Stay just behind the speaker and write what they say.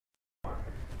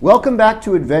Welcome back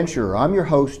to Adventurer. I'm your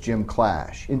host, Jim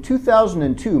Clash. In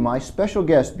 2002, my special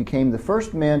guest became the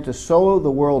first man to solo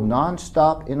the world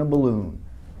non-stop in a balloon.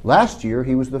 Last year,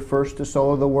 he was the first to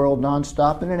solo the world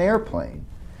non-stop in an airplane.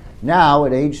 Now,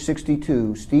 at age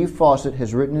 62, Steve Fossett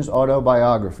has written his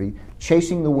autobiography,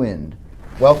 Chasing the Wind.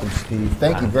 Welcome, Steve.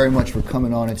 Thank you very much for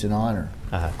coming on. It's an honor.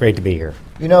 Great to be here.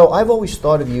 You know, I've always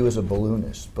thought of you as a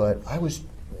balloonist, but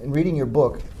in reading your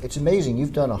book, it's amazing.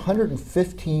 You've done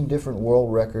 115 different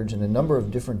world records in a number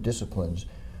of different disciplines.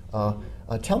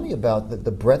 Tell me about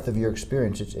the breadth of your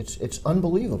experience. It's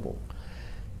unbelievable.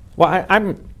 Well,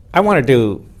 I want to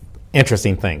do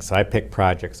interesting things, so I pick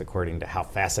projects according to how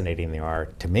fascinating they are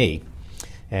to me,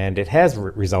 and it has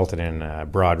resulted in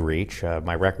broad reach.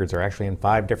 My records are actually in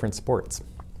 5 different sports.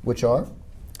 Which are?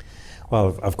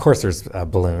 Well, of course there's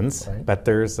balloons, right, but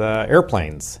there's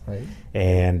airplanes, right,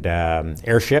 and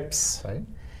airships, right,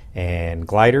 and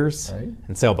gliders, right,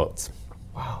 and sailboats.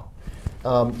 Wow.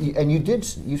 And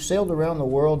you sailed around the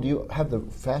world. Do you have the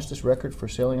fastest record for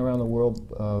sailing around the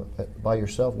world by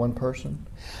yourself, one person?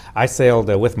 I sailed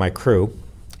with my crew,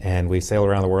 and we sailed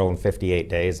around the world in 58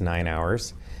 days, 9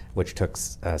 hours, which took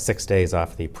 6 days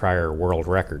off the prior world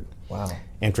record. Wow.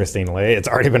 Interestingly, it's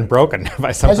already been broken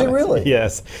by someone. Has it really?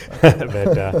 Yes.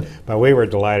 but we were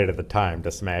delighted at the time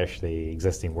to smash the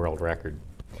existing world record.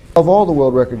 Of all the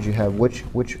world records you have, which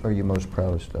are you most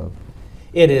proudest of?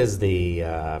 It is the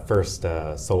first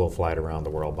solo flight around the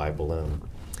world by balloon,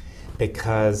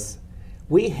 because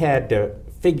we had to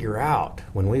figure out,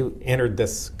 when we entered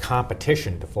this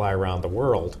competition to fly around the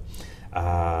world,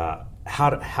 how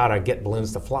to get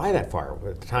balloons to fly that far.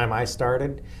 At the time I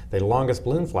started, the longest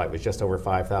balloon flight was just over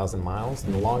 5,000 miles,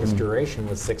 and the longest duration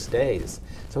was 6 days.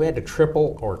 So we had to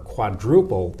triple or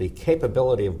quadruple the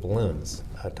capability of balloons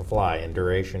to fly in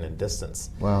duration and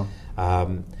distance. Wow.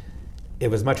 It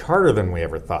was much harder than we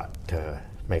ever thought to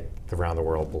make the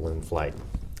round-the-world balloon flight.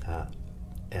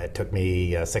 It took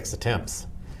me 6 attempts.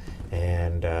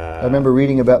 And I remember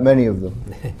reading about many of them.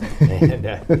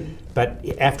 But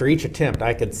after each attempt,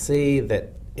 I could see that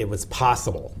it was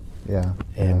possible. Yeah.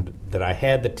 And that I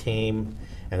had the team,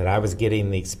 and that I was getting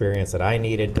the experience that I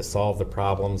needed to solve the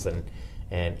problems. And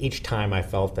each time I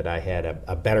felt that I had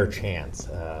a better chance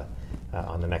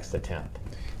on the next attempt.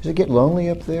 Does it get lonely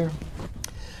up there?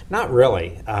 Not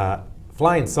really.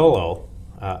 Flying solo,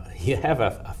 you have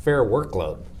a fair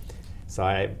workload. So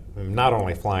I'm not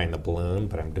only flying the balloon,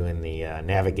 but I'm doing the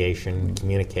navigation,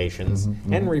 communications,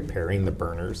 and repairing the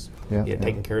burners,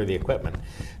 taking care of the equipment.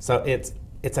 So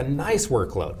it's a nice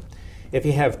workload. If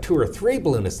you have 2 or 3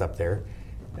 balloonists up there,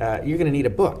 you're going to need a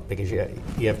book because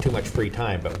you have too much free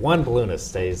time. But one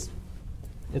balloonist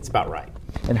it's about right.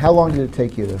 And how long did it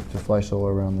take you to fly solo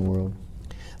around the world?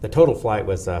 The total flight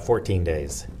was 14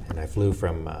 days, and I flew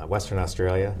from Western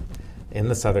Australia in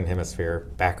the Southern Hemisphere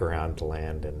back around to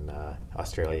land in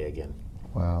Australia again.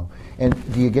 Wow.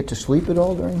 And do you get to sleep at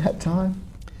all during that time?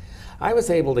 I was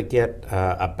able to get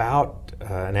about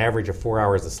an average of 4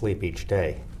 hours of sleep each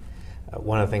day.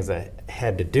 One of the things I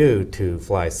had to do to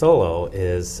fly solo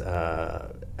is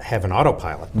have an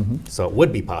autopilot, so it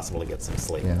would be possible to get some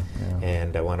sleep.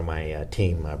 And one of my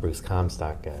team, Bruce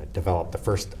Comstock, developed the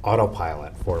first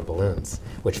autopilot for balloons,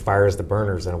 which fires the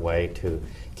burners in a way to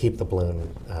keep the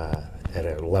balloon at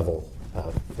a level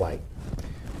flight.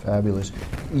 Fabulous.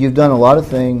 You've done a lot of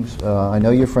things. I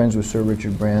know you're friends with Sir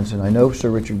Richard Branson. I know Sir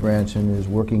Richard Branson is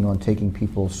working on taking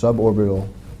people suborbital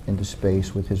into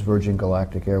space with his Virgin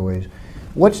Galactic Airways.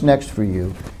 What's next for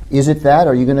you? Is it that?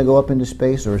 Are you going to go up into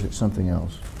space, or is it something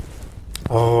else?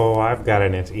 Oh, I've got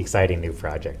an exciting new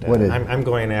project. What is it? I'm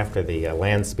going after the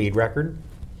land speed record.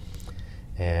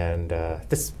 And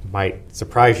this might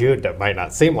surprise you. It might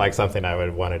not seem like something I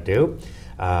would want to do.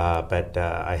 But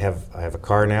I have a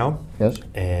car now, yes,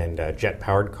 and a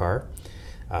jet-powered car.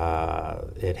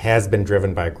 It has been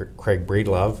driven by Craig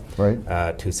Breedlove,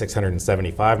 right, to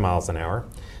 675 miles an hour.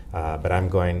 But I'm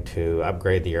going to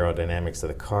upgrade the aerodynamics of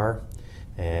the car,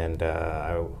 and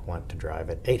I want to drive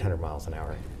at 800 miles an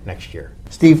hour next year.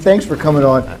 Steve, thanks for coming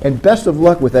on, and best of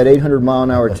luck with that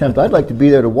 800-mile-an-hour attempt. I'd like to be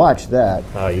there to watch that.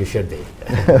 Oh, you should be.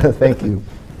 Thank you.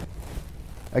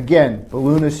 Again,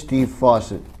 balloonist Steve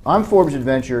Fossett. I'm Forbes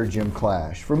Adventurer Jim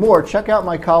Clash. For more, check out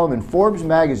my column in Forbes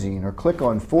magazine or click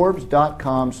on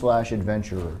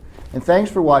Forbes.com/adventurer. And thanks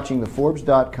for watching the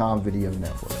Forbes.com Video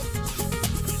Network.